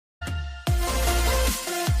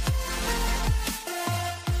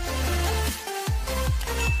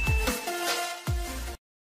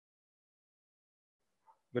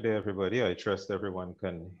Good day, everybody. I trust everyone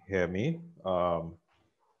can hear me. Can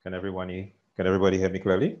everybody hear me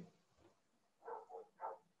clearly?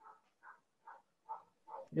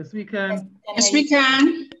 Yes, we can. Yes, we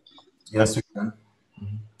can. Yes, we can.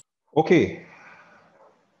 Okay.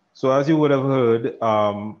 So as you would have heard,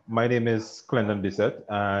 my name is Clendon Bissett,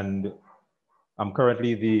 and I'm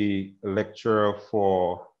currently the lecturer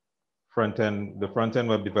for the front-end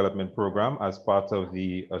web development program as part of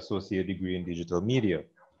the associate degree in digital media.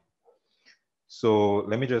 So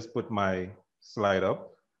let me just put my slide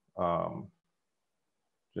up.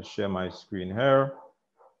 Just share my screen here.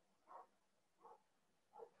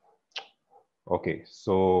 Okay,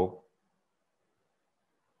 so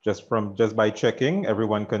just by checking,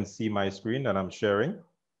 everyone can see my screen that I'm sharing.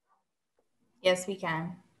 Yes, we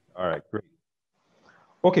can. All right, great.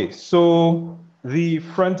 Okay, so the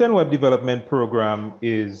front-end web development program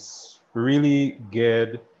is really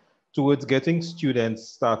geared towards getting students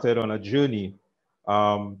started on a journey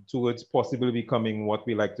towards possibly becoming what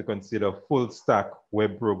we like to consider full-stack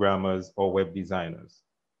web programmers or web designers.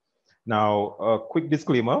 Now, a quick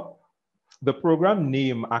disclaimer, the program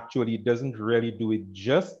name actually doesn't really do it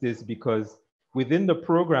justice because within the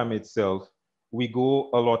program itself, we go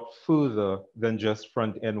a lot further than just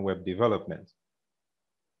front-end web development.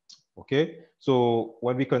 Okay, so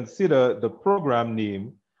when we consider the program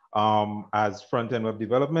name as front-end web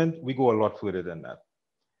development, we go a lot further than that.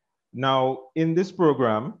 Now, in this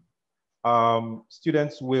program,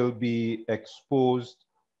 students will be exposed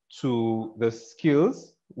to the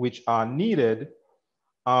skills which are needed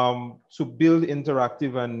to build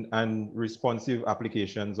interactive and responsive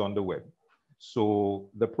applications on the web. So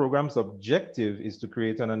the program's objective is to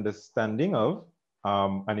create an understanding of,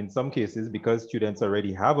 and in some cases, because students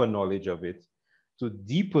already have a knowledge of it, to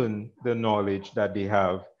deepen the knowledge that they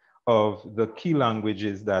have of the key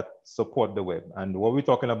languages that support the web. And what we're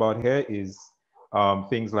talking about here is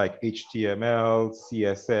things like HTML,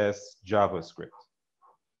 CSS, JavaScript.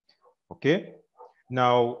 Okay,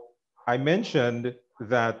 now I mentioned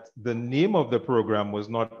that the name of the program was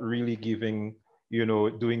not really giving,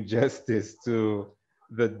 doing justice to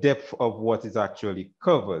the depth of what it actually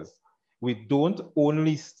covers. We don't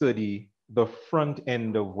only study the front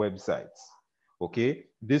end of websites, okay?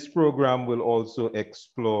 This program will also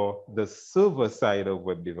explore the server side of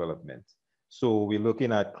web development. So we're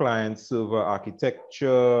looking at client server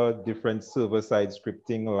architecture, different server side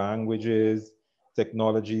scripting languages,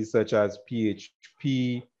 technologies such as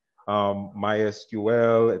PHP,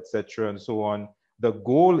 MySQL, etc., and so on. The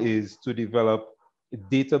goal is to develop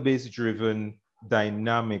database-driven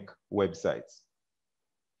dynamic websites.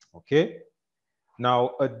 Okay.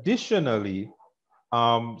 Now, additionally,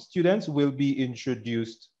 students will be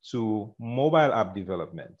introduced to mobile app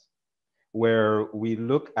development, where we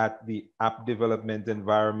look at the app development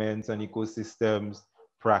environments and ecosystems,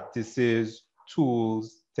 practices,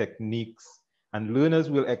 tools, techniques, and learners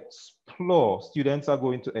will explore, students are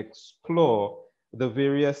going to explore the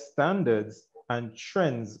various standards and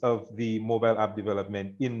trends of the mobile app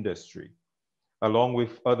development industry, along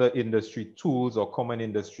with other industry tools or common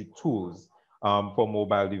industry tools for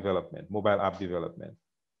mobile development, mobile app development.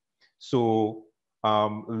 So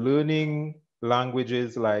learning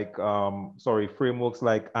languages like, frameworks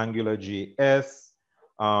like AngularJS,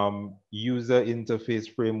 user interface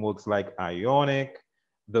frameworks like Ionic.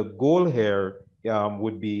 The goal here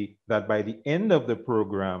would be that by the end of the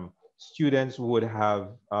program, students would have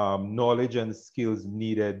knowledge and skills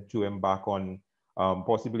needed to embark on,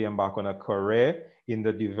 possibly embark on a career in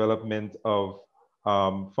the development of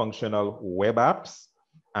functional web apps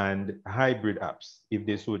and hybrid apps, if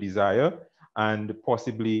they so desire, and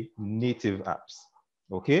possibly native apps,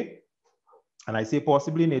 okay? And I say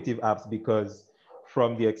possibly native apps because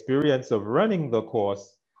from the experience of running the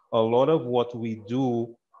course, a lot of what we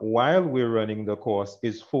do while we're running the course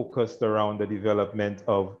is focused around the development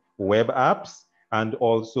of web apps and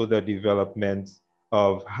also the development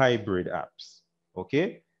of hybrid apps,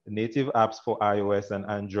 okay? Native apps for iOS and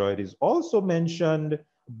Android is also mentioned,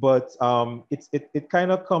 but it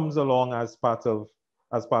kind of comes along as part of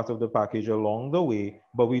the package along the way,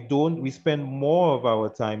 but we spend more of our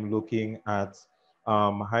time looking at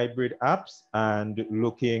hybrid apps and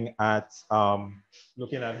looking at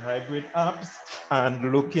hybrid apps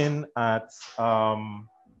and looking at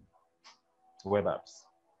web apps.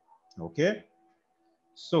 Okay,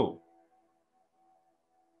 so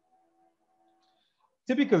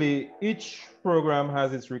typically each program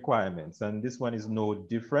has its requirements, and this one is no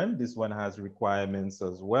different. This one has requirements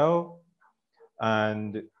as well.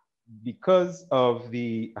 And because of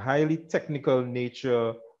the highly technical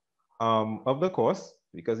nature of the course,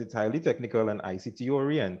 because it's highly technical and ICT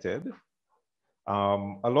oriented.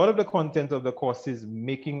 A lot of the content of the courses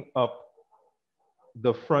making up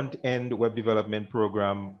the front end web development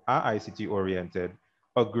program are ICT oriented.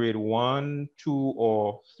 A grade 1, 2,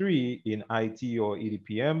 or 3 in IT or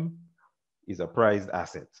EDPM is a prized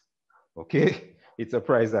asset. Okay, it's a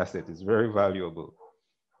prized asset. It's very valuable.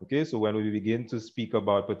 Okay, so when we begin to speak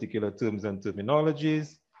about particular terms and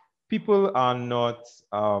terminologies, people are not,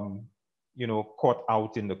 caught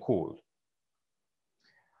out in the cold.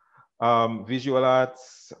 Visual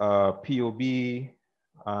arts, POB,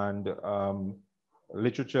 and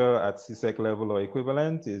literature at CSEC level or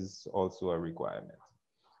equivalent is also a requirement.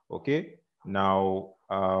 Okay, now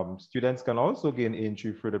students can also gain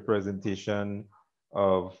entry through the presentation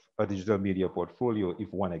of a digital media portfolio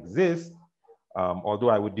if one exists, although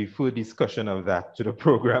I would defer discussion of that to the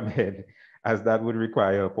program head, as that would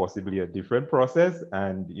require possibly a different process.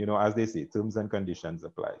 And, as they say, terms and conditions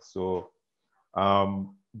apply. So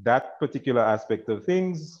that particular aspect of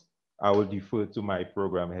things, I will defer to my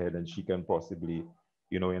program head, and she can possibly,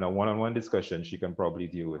 in a one-on-one discussion, she can probably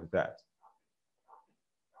deal with that.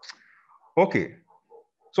 Okay,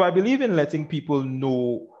 so I believe in letting people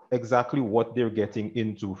know exactly what they're getting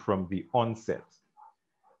into from the onset.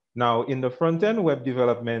 Now, in the front-end web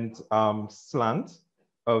development slant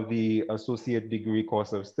of the associate degree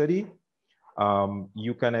course of study,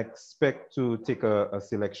 you can expect to take a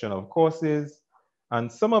selection of courses, and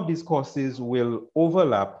some of these courses will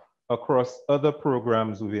overlap across other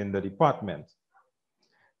programs within the department.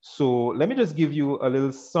 So let me just give you a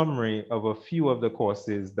little summary of a few of the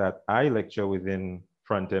courses that I lecture within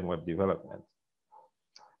front-end web development.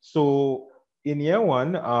 So in year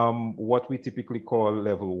one, what we typically call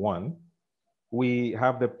level 1, we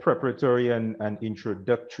have the preparatory and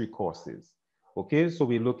introductory courses. Okay, so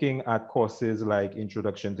we're looking at courses like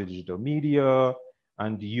Introduction to Digital Media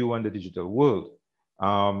and You and the Digital World.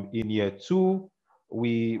 In year 2,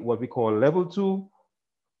 what we call level 2,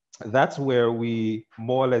 that's where we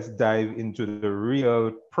more or less dive into the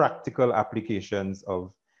real practical applications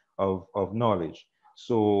of knowledge.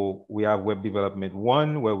 So we have Web Development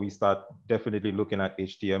 1, where we start definitely looking at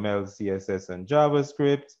HTML, CSS, and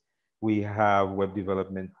JavaScript. We have Web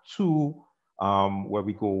Development 2, where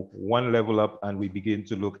we go one level up and we begin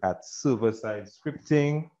to look at server-side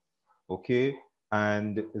scripting, okay?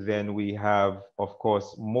 And then we have, of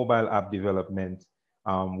course, mobile app development,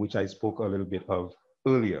 which I spoke a little bit of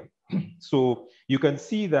earlier. So you can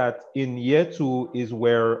see that in year 2 is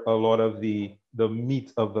where a lot of the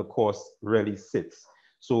meat of the course really sits.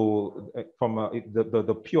 So from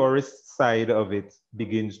the purest side of it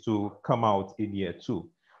begins to come out in year 2.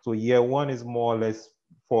 So year 1 is more or less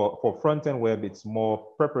for front-end web, it's more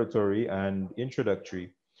preparatory and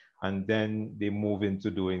introductory. And then they move into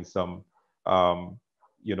doing some,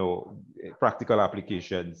 practical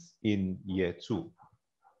applications in year 2.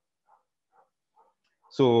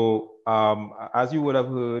 So as you would have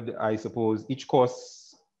heard, I suppose each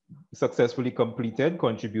course successfully completed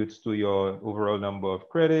contributes to your overall number of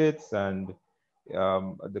credits, and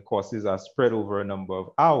the courses are spread over a number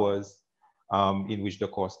of hours in which the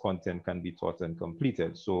course content can be taught and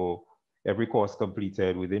completed. So every course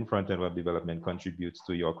completed within front-end web development contributes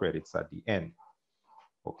to your credits at the end.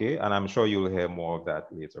 Okay, and I'm sure you'll hear more of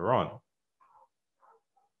that later on.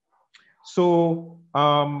 So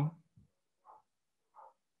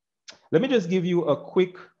let me just give you a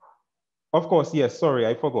quick, of course, yes, sorry,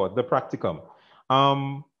 I forgot, the practicum.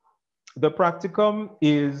 The practicum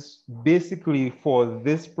is basically for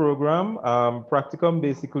this program. Practicum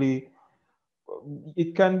basically,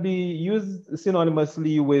 it can be used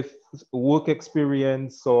synonymously with work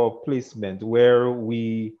experience or placement, where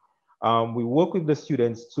we work with the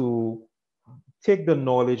students to take the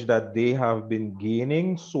knowledge that they have been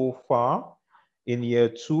gaining so far in year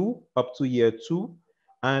 2 up to year 2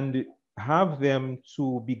 and have them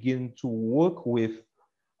to begin to work with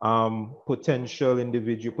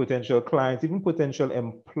potential clients, even potential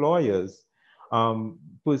employers,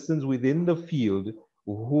 persons within the field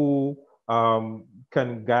who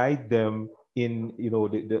can guide them in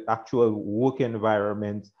the actual work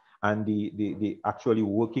environment and the actually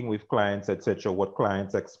working with clients, etc., what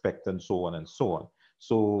clients expect and so on and so on.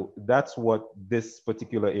 So that's what this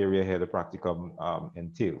particular area here, the practicum,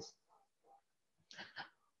 entails.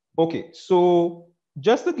 Okay, so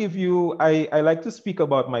just to give you, I like to speak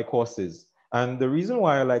about my courses. And the reason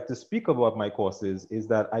why I like to speak about my courses is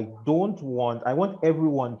that I want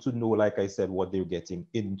everyone to know, like I said, what they're getting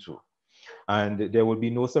into. And there will be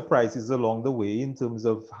no surprises along the way in terms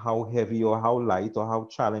of how heavy or how light or how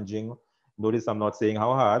challenging. Notice I'm not saying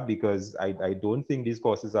how hard, because I don't think these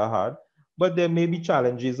courses are hard, but there may be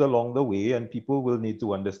challenges along the way, and people will need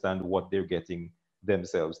to understand what they're getting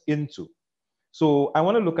themselves into. So I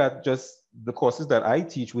want to look at just the courses that I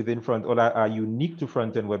teach within front or that are unique to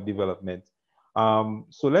front-end web development.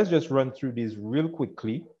 So let's just run through these real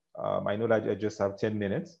quickly. I know that I just have 10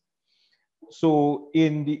 minutes. So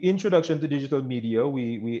in the introduction to digital media,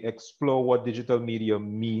 we explore what digital media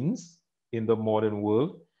means in the modern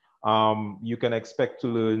world. You can expect to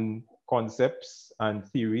learn concepts and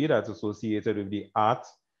theory that's associated with the art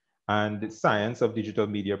and the science of digital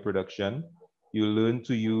media production. You learn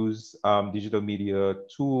to use digital media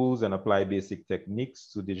tools and apply basic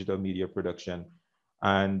techniques to digital media production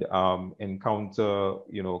and encounter,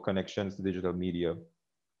 connections to digital media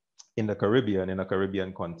in a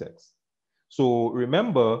Caribbean context. So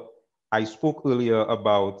remember, I spoke earlier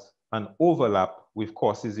about an overlap with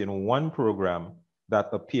courses in one program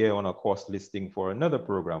that appear on a course listing for another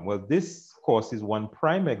program. Well, this course is one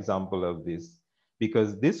prime example of this,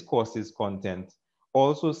 because this course's content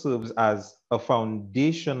also serves as a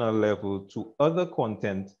foundational level to other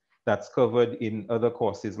content that's covered in other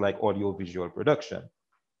courses like audiovisual production.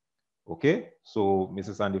 Okay, so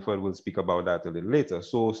Mrs. Sandiford will speak about that a little later.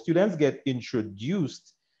 So students get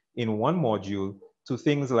introduced in one module to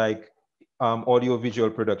things like audiovisual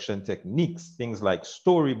production techniques, things like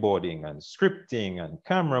storyboarding and scripting and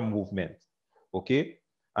camera movement, okay?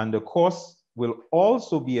 And the course will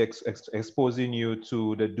also be exposing you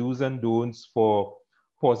to the do's and don'ts for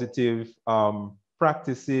positive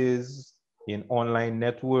practices in online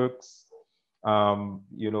networks,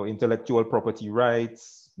 intellectual property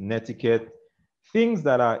rights, netiquette, things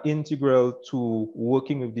that are integral to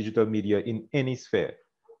working with digital media in any sphere,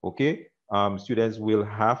 okay? Students will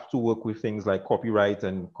have to work with things like copyright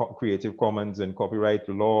and Creative Commons and copyright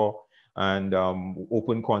law and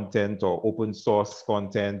open content or open source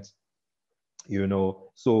content,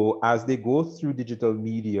 So as they go through digital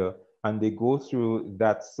media and they go through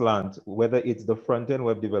that slant, whether it's the front-end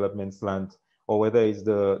web development slant or whether it's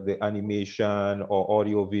the animation or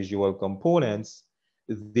audio-visual components,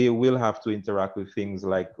 they will have to interact with things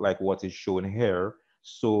like what is shown here.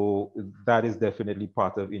 So that is definitely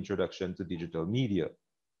part of Introduction to Digital Media.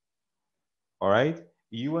 All right,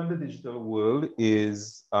 You and the Digital World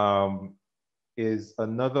is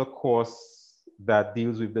another course that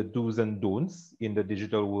deals with the do's and don'ts in the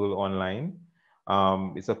digital world online.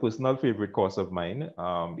 It's a personal favorite course of mine.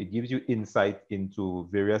 It gives you insight into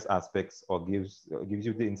various aspects or gives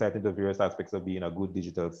you the insight into various aspects of being a good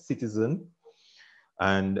digital citizen.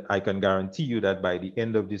 And I can guarantee you that by the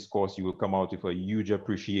end of this course, you will come out with a huge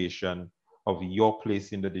appreciation of your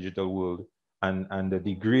place in the digital world and the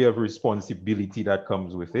degree of responsibility that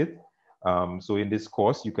comes with it. So in this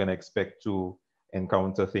course, you can expect to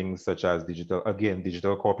encounter things such as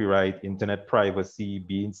digital copyright, internet privacy,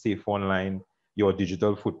 being safe online, your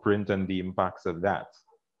digital footprint and the impacts of that.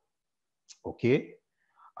 Okay.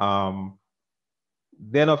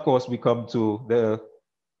 Then of course we come to the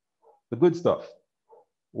good stuff.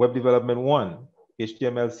 Web Development 1,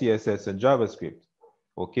 HTML, CSS, and JavaScript.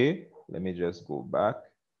 Okay, let me just go back.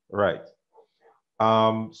 Right.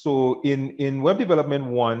 So in Web Development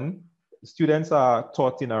 1, students are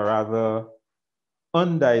taught in a rather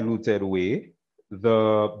undiluted way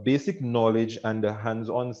the basic knowledge and the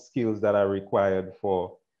hands-on skills that are required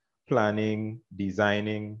for planning,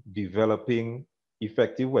 designing, developing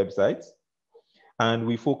effective websites. And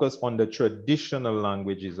we focus on the traditional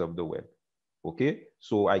languages of the web. Okay,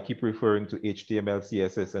 so I keep referring to HTML,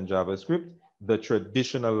 CSS, and JavaScript, the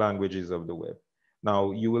traditional languages of the web.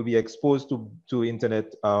 Now, you will be exposed to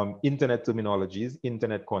internet terminologies,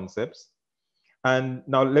 internet concepts. And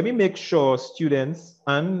now let me make sure students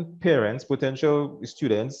and parents, potential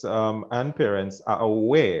students and parents are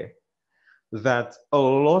aware that a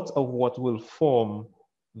lot of what will form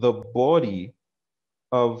the body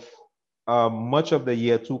of much of the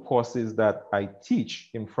year 2 courses that I teach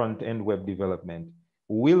in front-end web development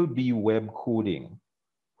will be web coding.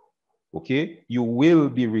 Okay, you will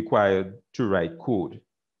be required to write code.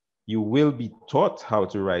 You will be taught how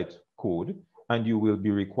to write code, and you will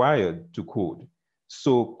be required to code.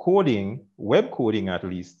 So coding, web coding at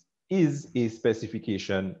least, is a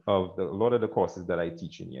specification of a lot of the courses that I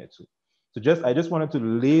teach in year 2. So I just wanted to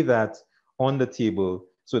lay that on the table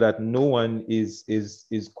so that no one is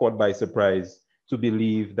caught by surprise to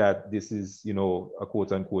believe that this is, a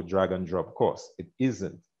quote unquote drag and drop course. It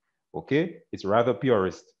isn't, okay? It's rather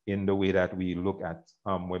purist in the way that we look at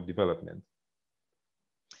web development.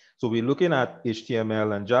 So we're looking at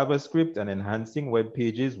HTML and JavaScript and enhancing web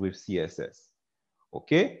pages with CSS,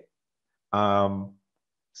 okay?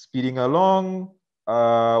 Speeding along,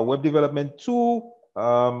 Web Development 2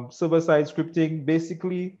 server-side scripting,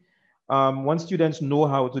 basically, once students know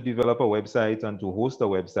how to develop a website and to host a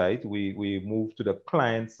website, we move to the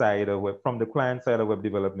client side of from the client side of web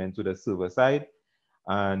development to the server side,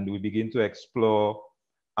 and we begin to explore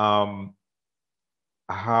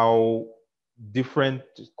how different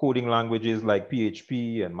coding languages like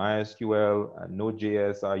PHP and MySQL and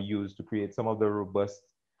Node.js are used to create some of the robust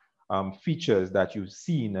features that you've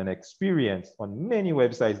seen and experienced on many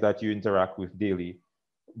websites that you interact with daily,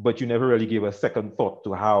 but you never really gave a second thought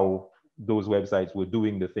to how those websites were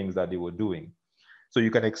doing the things that they were doing. So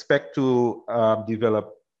you can expect to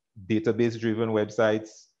develop database-driven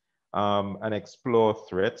websites and explore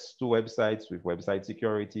threats to websites with website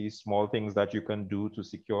security, small things that you can do to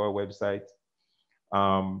secure a website,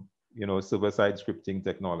 server-side scripting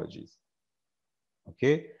technologies.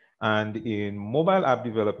 Okay, and in mobile app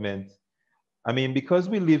development, I mean, because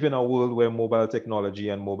we live in a world where mobile technology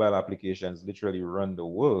and mobile applications literally run the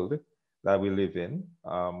world that we live in.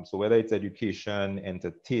 So whether it's education,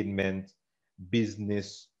 entertainment,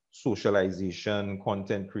 business, socialization,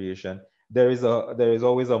 content creation, there is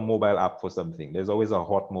always a mobile app for something. There's always a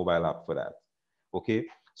hot mobile app for that. Okay,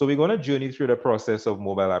 so we're going to journey through the process of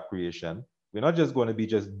mobile app creation. We're not just going to be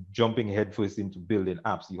just jumping headfirst into building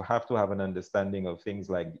apps. You have to have an understanding of things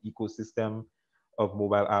like the ecosystem of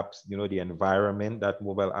mobile apps, the environment that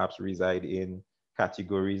mobile apps reside in,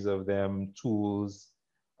 categories of them, tools,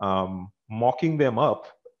 mocking them up,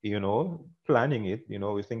 planning it.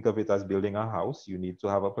 We think of it as building a house. You need to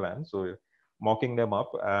have a plan. So mocking them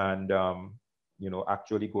up and,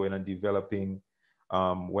 actually going and developing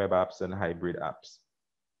web apps and hybrid apps.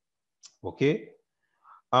 Okay.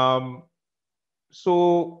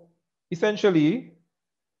 So essentially,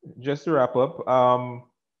 just to wrap up,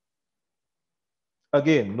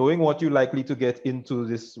 again, knowing what you're likely to get into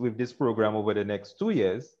with this program over the next 2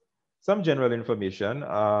 years, some general information.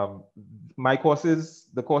 The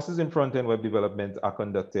courses in front-end web development are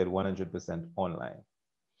conducted 100% online.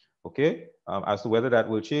 Okay, as to whether that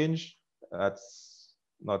will change, that's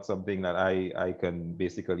not something that I can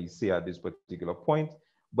basically say at this particular point,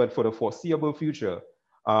 but for the foreseeable future,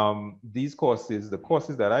 the courses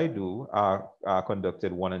that I do are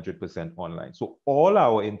conducted 100% online. So all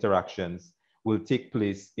our interactions will take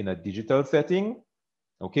place in a digital setting,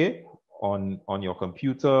 okay, on your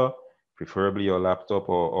computer, preferably your laptop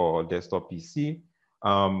or desktop PC,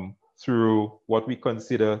 through what we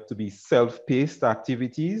consider to be self-paced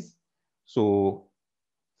activities. So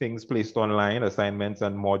things placed online, assignments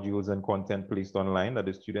and modules and content placed online that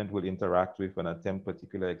the student will interact with and attempt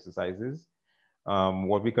particular exercises.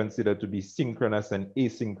 What we consider to be synchronous and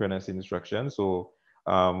asynchronous instruction. So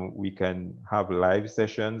we can have live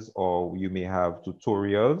sessions, or you may have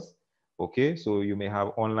tutorials. Okay, so you may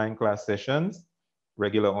have online class sessions,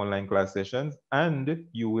 regular online class sessions, and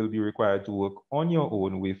you will be required to work on your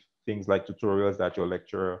own with things like tutorials that your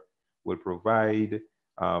lecturer will provide,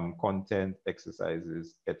 content,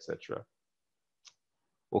 exercises, etc.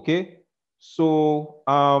 Okay, so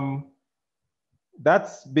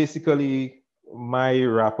that's basically my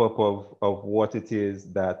wrap up of what it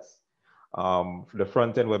is that the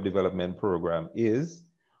front-end web development program is.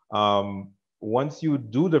 Once you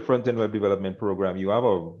do the front-end web development program, you have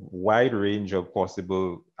a wide range of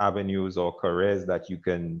possible avenues or careers that you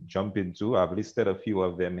can jump into. I've listed a few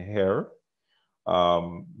of them here.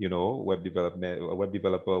 Web development, web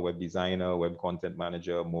developer, web designer, web content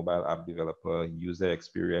manager, mobile app developer, user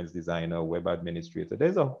experience designer, web administrator.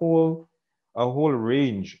 There's a whole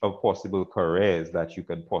range of possible careers that you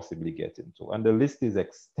can possibly get into. And the list is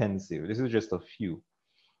extensive. This is just a few.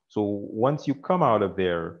 So once you come out of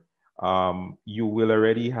there, you will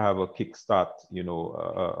already have a kickstart,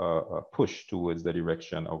 a push towards the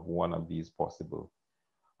direction of one of these possible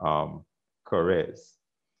careers.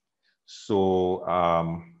 So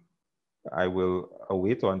I will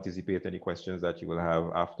await or anticipate any questions that you will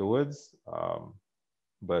have afterwards.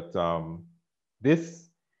 This,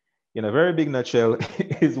 in a very big nutshell,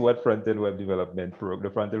 is what front-end web development the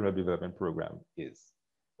front-end web development program is.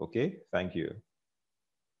 Okay, thank you.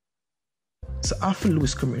 So Alfred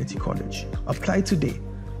Lewis Community College. Apply today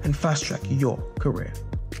and fast-track your career.